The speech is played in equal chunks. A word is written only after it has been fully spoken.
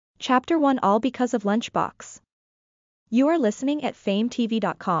Chapter 1 All because of Lunchbox. You are listening at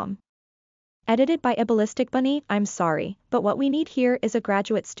famvetv.info. Edited by Ballistic Bunny. I'm sorry, but what we need here is a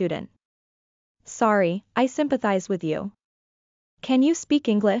graduate student. Sorry, I sympathize with you. Can you speak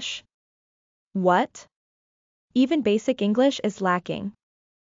English? What? Even basic English is lacking.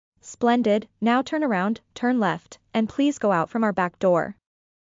 Splendid, now turn around, turn left, and please go out from our back door.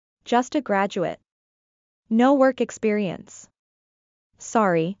 Just a graduate. No work experience.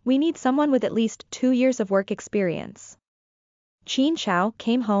 Sorry, we need someone with at least 2 years of work experience. Xianxia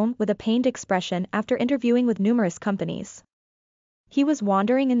came home with a pained expression after interviewing with numerous companies. He was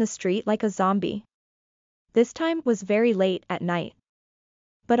wandering in the street like a zombie. This time was very late at night.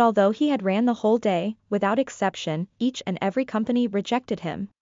 But although he had ran the whole day, without exception, each and every company rejected him.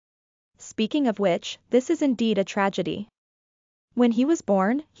 Speaking of which, this is indeed a tragedy. When he was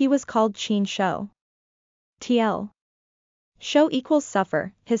born, he was called Xianxia. TL. Show equals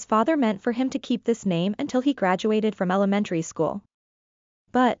suffer. His father meant for him to keep this name until he graduated from elementary school.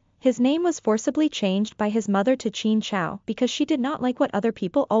 But, his name was forcibly changed by his mother to Xianxia because she did not like what other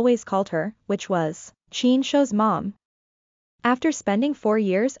people always called her, which was Xianxia's mom. After spending 4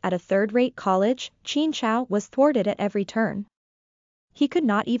 years at a third-rate college, Xianxia was thwarted at every turn. He could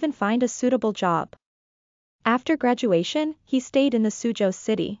not even find a suitable job. After graduation, he stayed in the Suzhou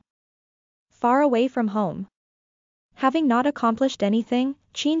city, far away from home. Having not accomplished anything,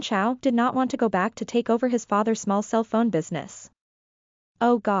 Xianxia did not want to go back to take over his father's small cell phone business.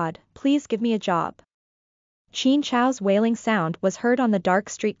 Oh God, please give me a job. Xianxia's wailing sound was heard on the dark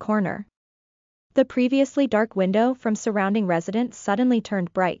street corner. The previously dark window from surrounding residents suddenly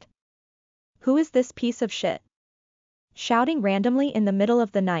turned bright. Who is this piece of shit? Shouting randomly in the middle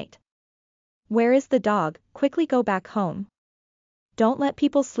of the night. Where is the dog? Quickly go back home. Don't let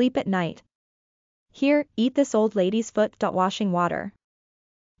people sleep at night. Here, eat this old lady's foot. Washing water.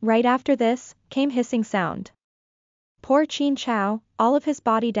 Right after this, came hissing sound. Poor Xianxia, all of his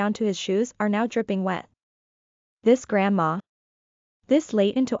body down to his shoes are now dripping wet. This grandma. This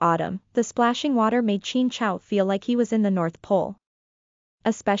late into autumn, the splashing water made Xianxia feel like he was in the North Pole.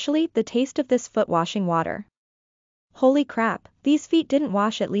 Especially the taste of this foot washing water. Holy crap, these feet didn't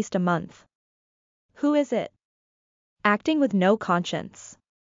wash at least a month. Who is it? Acting with no conscience.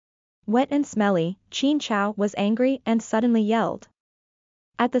 Wet and smelly, Xianxia was angry and suddenly yelled.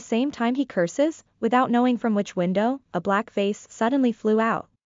 At the same time he curses, without knowing from which window, a black vase suddenly flew out.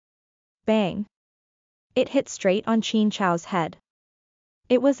 Bang! It hit straight on Xianxia's head.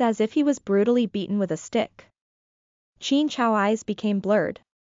 It was as if he was brutally beaten with a stick. Xianxia's eyes became blurred.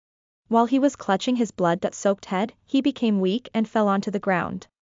 While he was clutching his blood-soaked head, he became weak and fell onto the ground.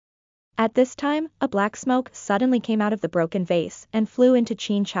 At this time, a black smoke suddenly came out of the broken vase and flew into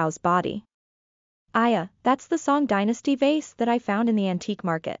Xianxia's body. Aya, that's the Song Dynasty vase that I found in the antique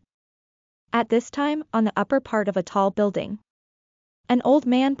market. At this time, on the upper part of a tall building, an old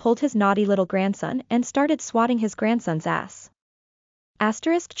man pulled his naughty little grandson and started swatting his grandson's ass.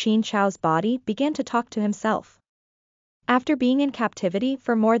 Xianxia's body began to talk to himself. After being in captivity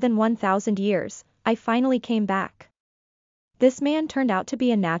for more than 1,000 years, I finally came back. This man turned out to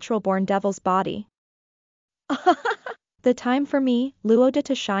be a natural-born devil's body. The time for me, Luoda,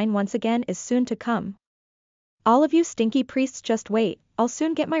 to shine once again is soon to come. All of you stinky priests just wait, I'll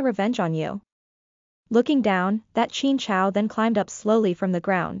soon get my revenge on you. Looking down, that Xianxia then climbed up slowly from the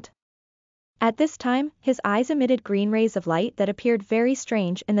ground. At this time, his eyes emitted green rays of light that appeared very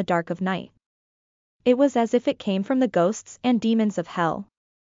strange in the dark of night. It was as if it came from the ghosts and demons of hell.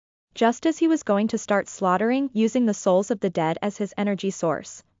 Just as he was going to start slaughtering using the souls of the dead as his energy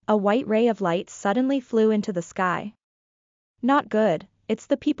source, a white ray of light suddenly flew into the sky. Not good, it's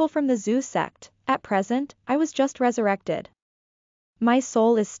the people from the Zoo sect. At present, I was just resurrected. My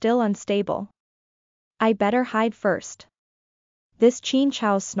soul is still unstable. I better hide first. This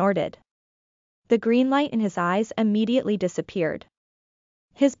Xianxia snorted. The green light in his eyes immediately disappeared.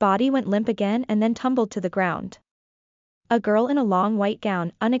 His body went limp again and then tumbled to the ground. A girl in a long white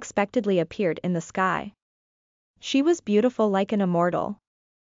gown unexpectedly appeared in the sky. She was beautiful like an immortal.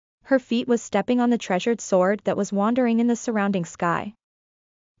 Her feet was stepping on the treasured sword that was wandering in the surrounding sky.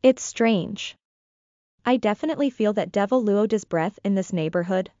 It's strange. I definitely feel that Devil Luoda's breath in this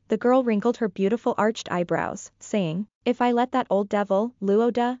neighborhood. The girl wrinkled her beautiful arched eyebrows, saying, if I let that old devil,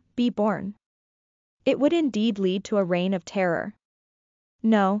 Luoda, be born, it would indeed lead to a reign of terror.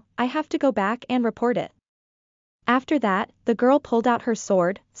 No, I have to go back and report it. After that, the girl pulled out her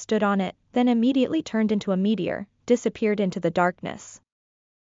sword, stood on it, then immediately turned into a meteor, disappeared into the darkness.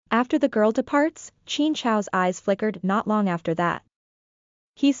 After the girl departs, Xianxia's eyes flickered not long after that.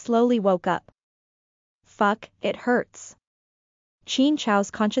 He slowly woke up. Fuck, it hurts.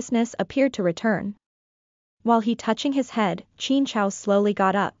 Xianxia's consciousness appeared to return. While he touching his head, Xianxia slowly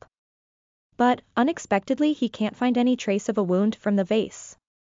got up. But, unexpectedly he can't find any trace of a wound from the vase.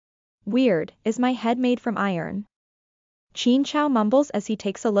 Weird, is my head made from iron? Xianxia mumbles as he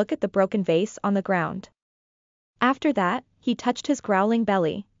takes a look at the broken vase on the ground. After that, he touched his growling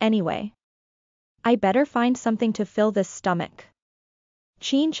belly, anyway. I better find something to fill this stomach.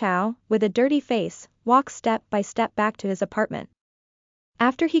 Xianxia, with a dirty face, walks step by step back to his apartment.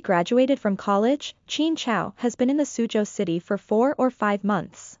 After he graduated from college, Xianxia has been in the Suzhou city for 4 or 5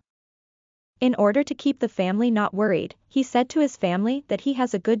 months. In order to keep the family not worried, he said to his family that he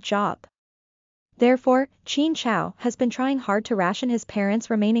has a good job. Therefore, Xianxia has been trying hard to ration his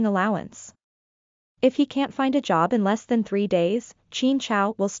parents' remaining allowance. If he can't find a job in less than 3 days,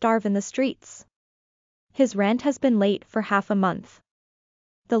 Xianxia will starve in the streets. His rent has been late for half a month.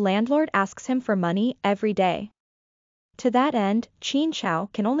 The landlord asks him for money every day. To that end,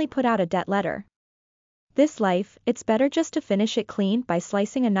 Xianxia can only put out a debt letter. This life, it's better just to finish it clean by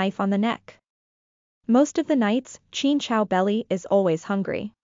slicing a knife on the neck. Most of the nights, Xianxia's belly is always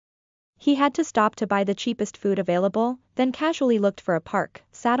hungry. He had to stop to buy the cheapest food available, then casually looked for a park,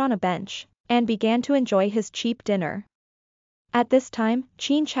 sat on a bench, and began to enjoy his cheap dinner. At this time,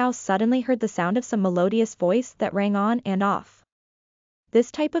 Xianxia suddenly heard the sound of some melodious voice that rang on and off.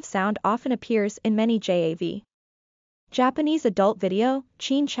 This type of sound often appears in many JAV. Japanese adult video,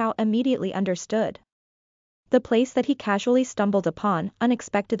 Xianxia immediately understood. The place that he casually stumbled upon,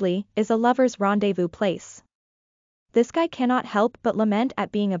 unexpectedly, is a lover's rendezvous place. This guy cannot help but lament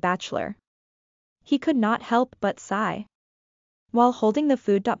at being a bachelor. He could not help but sigh. While holding the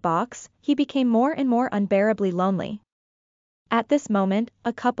food box, he became more and more unbearably lonely. At this moment,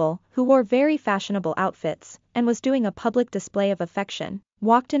 a couple, who wore very fashionable outfits, and was doing a public display of affection,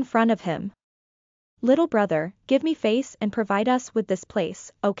 walked in front of him. Little brother, give me face and provide us with this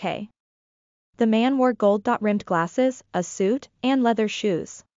place, okay? The man wore gold-rimmed glasses, a suit, and leather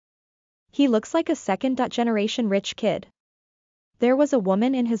shoes. He looks like a second-generation rich kid. There was a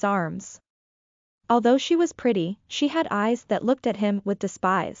woman in his arms. Although she was pretty, she had eyes that looked at him with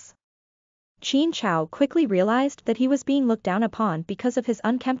despise. Xianxia quickly realized that he was being looked down upon because of his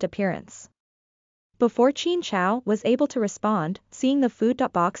unkempt appearance. Before Xianxia was able to respond, seeing the food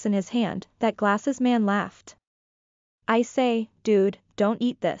box in his hand, that glasses man laughed. I say, dude, don't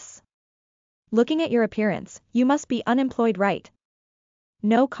eat this. Looking at your appearance, you must be unemployed, right?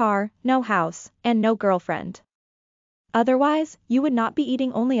 No car, no house, and no girlfriend. Otherwise, you would not be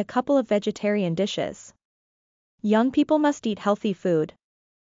eating only a couple of vegetarian dishes. Young people must eat healthy food.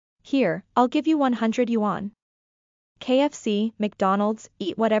 Here, I'll give you 100 yuan. KFC, McDonald's,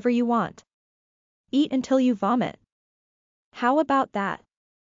 eat whatever you want. Eat until you vomit. How about that?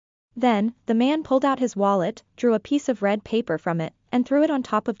 Then, the man pulled out his wallet, drew a piece of red paper from it, and threw it on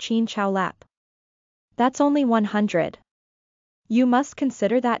top of Xianxia's lap. That's only 100. You must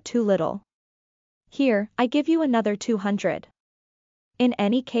consider that too little. Here, I give you another 200. In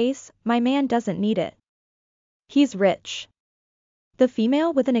any case, my man doesn't need it. He's rich. The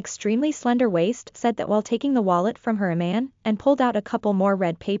female with an extremely slender waist said that while taking the wallet from her man, and pulled out a couple more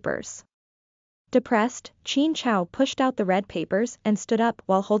red papers. Depressed, Xianxia pushed out the red papers and stood up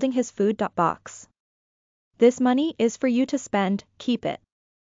while holding his food box. This money is for you to spend, keep it.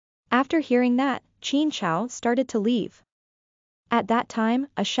 After hearing that, Xianxia started to leave. At that time,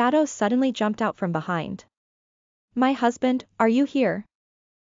 a shadow suddenly jumped out from behind. My husband, are you here?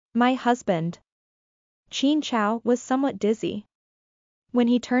 My husband. Xianxia was somewhat dizzy. When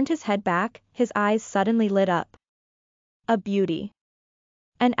he turned his head back, his eyes suddenly lit up. A beauty.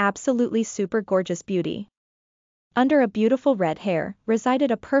 An absolutely super gorgeous beauty. Under a beautiful red hair,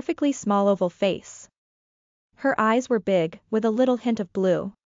 resided a perfectly small oval face. Her eyes were big, with a little hint of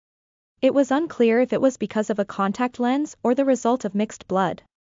blue. It was unclear if it was because of a contact lens or the result of mixed blood.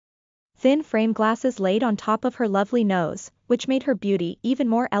 Thin frame glasses laid on top of her lovely nose, which made her beauty even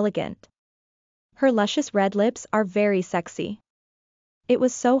more elegant. Her luscious red lips are very sexy. It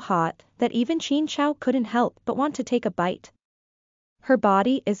was so hot, that even Xianxia couldn't help but want to take a bite. Her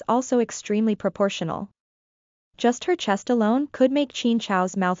body is also extremely proportional. Just her chest alone could make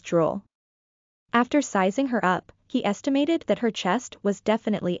Xianxia's mouth drool. After sizing her up, he estimated that her chest was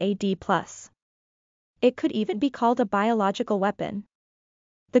definitely a D+. It could even be called a biological weapon.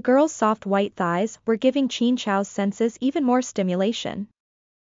 The girl's soft white thighs were giving Xianxia's senses even more stimulation.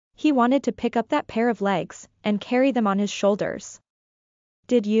 He wanted to pick up that pair of legs, and carry them on his shoulders.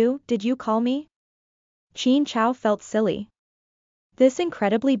 Did you call me? Xianxia felt silly. This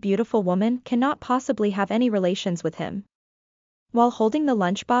incredibly beautiful woman cannot possibly have any relations with him. While holding the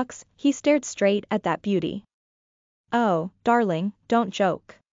lunchbox, he stared straight at that beauty. Oh, darling, don't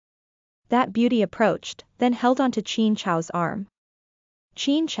joke. That beauty approached, then held onto Xianxia's arm.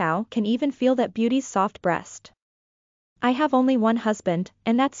 Xianxia can even feel that beauty's soft breast. I have only one husband,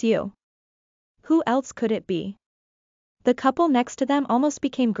 and that's you. Who else could it be? The couple next to them almost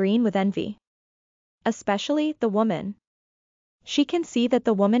became green with envy. Especially the woman. She can see that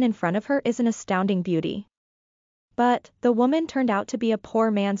the woman in front of her is an astounding beauty. But the woman turned out to be a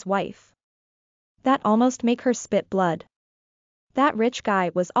poor man's wife. That almost make her spit blood. That rich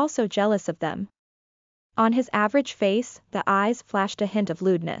guy was also jealous of them. On his average face, the eyes flashed a hint of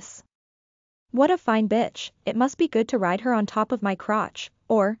lewdness. What a fine bitch, it must be good to ride her on top of my crotch,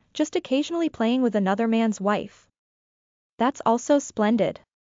 or, just occasionally playing with another man's wife. That's also splendid.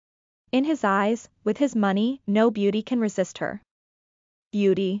 In his eyes, with his money, no beauty can resist her.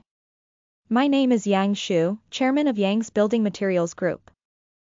 Beauty. My name is Yang Shu, chairman of Yang's Building Materials Group.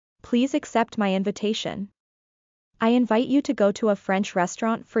 Please accept my invitation. I invite you to go to a French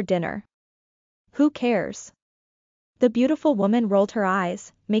restaurant for dinner. Who cares? The beautiful woman rolled her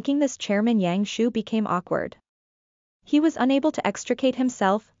eyes, making this chairman Yang Shu became awkward. He was unable to extricate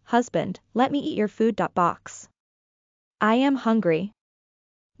himself. Husband, let me eat your food. Box. I am hungry.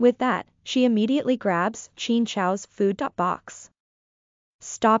 With that, she immediately grabs Xianxia's food. Box.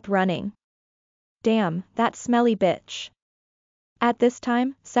 Stop running. Damn, that smelly bitch. At this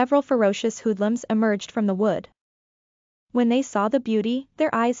time, several ferocious hoodlums emerged from the wood. When they saw the beauty,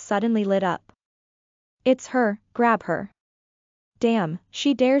 their eyes suddenly lit up. It's her, grab her. Damn,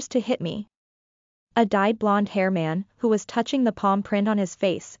 she dares to hit me. A dyed blonde hair man, who was touching the palm print on his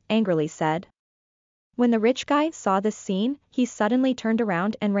face, angrily said. When the rich guy saw this scene, he suddenly turned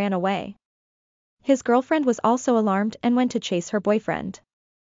around and ran away. His girlfriend was also alarmed and went to chase her boyfriend.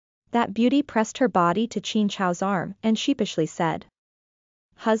 That beauty pressed her body to Xianxia's arm and sheepishly said.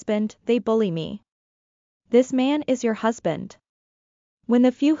 Husband, they bully me. This man is your husband. When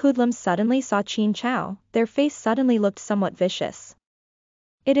the few hoodlums suddenly saw Xianxia, their face suddenly looked somewhat vicious.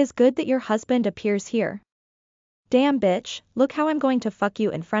 It is good that your husband appears here. Damn bitch, look how I'm going to fuck you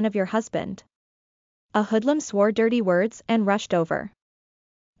in front of your husband. A hoodlum swore dirty words and rushed over.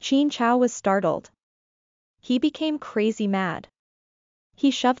 Xianxia was startled. He became crazy mad. He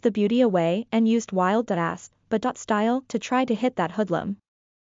shoved the beauty away and used wild ass, but style to try to hit that hoodlum.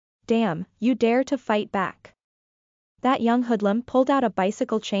 Damn, you dare to fight back. That young hoodlum pulled out a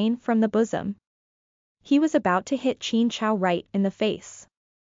bicycle chain from the bosom. He was about to hit Xianxia right in the face.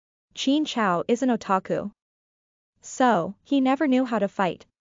 Xianxia is an otaku. So, he never knew how to fight.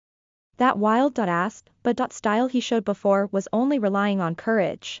 That wild ass, but style he showed before was only relying on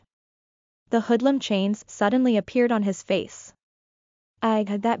courage. The hoodlum chains suddenly appeared on his face.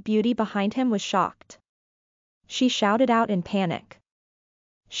 That beauty behind him was shocked. She shouted out in panic.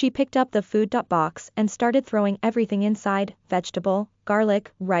 She picked up the food box and started throwing everything inside, vegetable,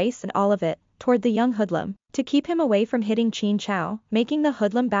 garlic, rice and all of it, toward the young hoodlum, to keep him away from hitting Xianxia, making the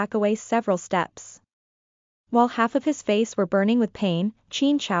hoodlum back away several steps. While half of his face were burning with pain,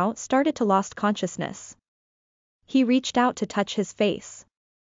 Xianxia started to lose consciousness. He reached out to touch his face.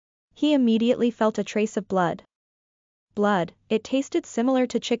 He immediately felt a trace of blood. Blood, it tasted similar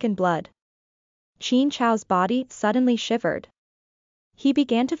to chicken blood. Xianxia's body suddenly shivered. He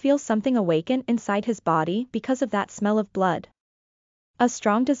began to feel something awaken inside his body because of that smell of blood. A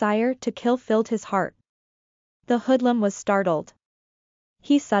strong desire to kill filled his heart. The hoodlum was startled.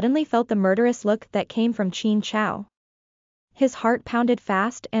 He suddenly felt the murderous look that came from Xianxia. His heart pounded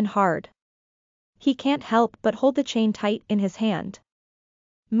fast and hard. He can't help but hold the chain tight in his hand.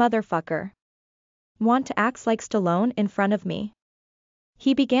 Motherfucker. Want to act like Stallone in front of me?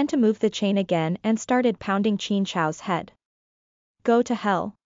 He began to move the chain again and started pounding Xianxia's head. Go to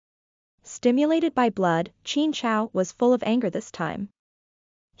hell. Stimulated by blood, Xianxia was full of anger this time.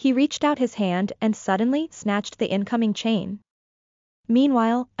 He reached out his hand and suddenly snatched the incoming chain.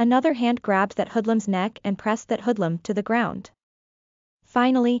 Meanwhile, another hand grabbed that hoodlum's neck and pressed that hoodlum to the ground.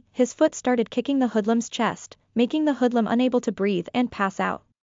 Finally, his foot started kicking the hoodlum's chest, making the hoodlum unable to breathe and pass out.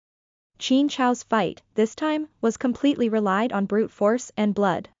 Xianxia's fight, this time, was completely relied on brute force and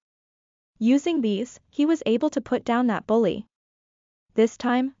blood. Using these, he was able to put down that bully. This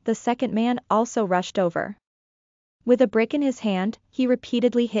time, the second man also rushed over. With a brick in his hand, he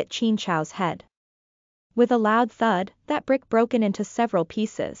repeatedly hit Xianxia's head. With a loud thud, that brick broken into several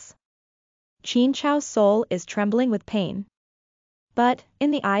pieces. Xianxia's soul is trembling with pain. But,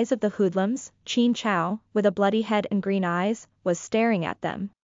 in the eyes of the hoodlums, Xianxia, with a bloody head and green eyes, was staring at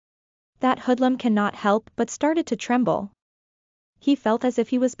them. That hoodlum cannot help but started to tremble. He felt as if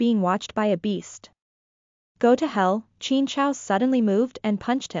he was being watched by a beast. Go to hell, Xianxia suddenly moved and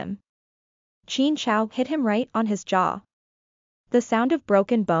punched him. Xianxia hit him right on his jaw. The sound of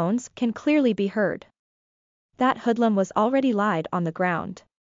broken bones can clearly be heard. That hoodlum was already lied on the ground.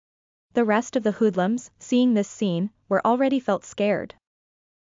 The rest of the hoodlums, seeing this scene, were already felt scared.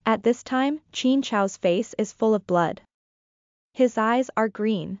 At this time, Xianxia's face is full of blood. His eyes are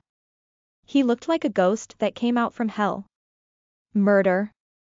green. He looked like a ghost that came out from hell. Murder!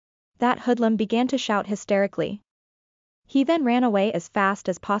 That hoodlum began to shout hysterically. He then ran away as fast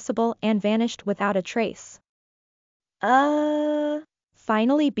as possible and vanished without a trace.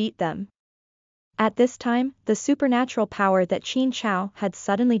 Finally beat them. At this time, the supernatural power that Xianxia had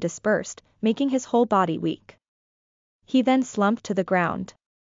suddenly dispersed, making his whole body weak. He then slumped to the ground.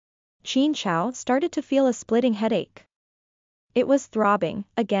 Xianxia started to feel a splitting headache. It was throbbing,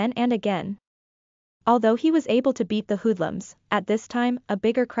 again and again. Although he was able to beat the hoodlums, at this time a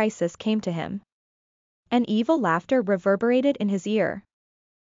bigger crisis came to him. An evil laughter reverberated in his ear.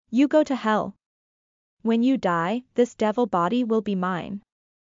 You go to hell. When you die, this devil body will be mine.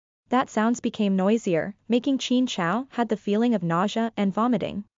 That sounds became noisier, making Xianxia had the feeling of nausea and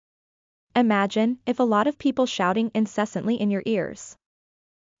vomiting. Imagine if a lot of people shouting incessantly in your ears.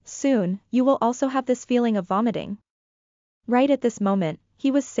 Soon, you will also have this feeling of vomiting. Right at this moment,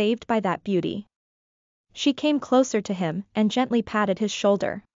 he was saved by that beauty. She came closer to him and gently patted his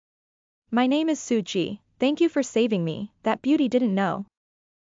shoulder. My name is Suji, thank you for saving me, that beauty didn't know.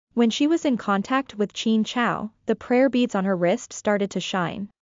 When she was in contact with Xianxia, the prayer beads on her wrist started to shine.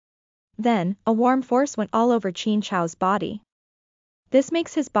 Then, a warm force went all over Xianxia's body. This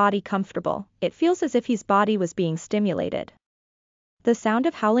makes his body comfortable, it feels as if his body was being stimulated. The sound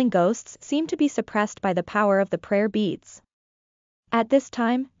of howling ghosts seemed to be suppressed by the power of the prayer beads. At this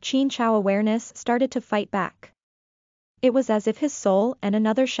time, Xianxia awareness started to fight back. It was as if his soul and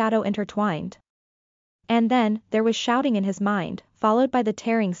another shadow intertwined. And then, there was shouting in his mind, followed by the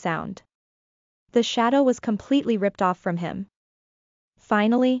tearing sound. The shadow was completely ripped off from him.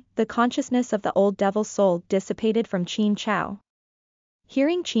 Finally, the consciousness of the old devil soul dissipated from Xianxia.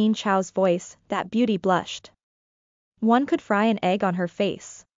 Hearing Xianxia's voice, that beauty blushed. One could fry an egg on her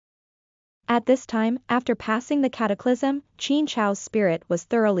face. At this time, after passing the cataclysm, Xianxia's spirit was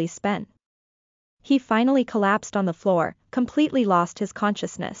thoroughly spent. He finally collapsed on the floor, completely lost his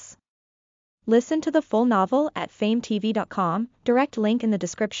consciousness. Listen to the full novel at famvetv.info, direct link in the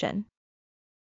description.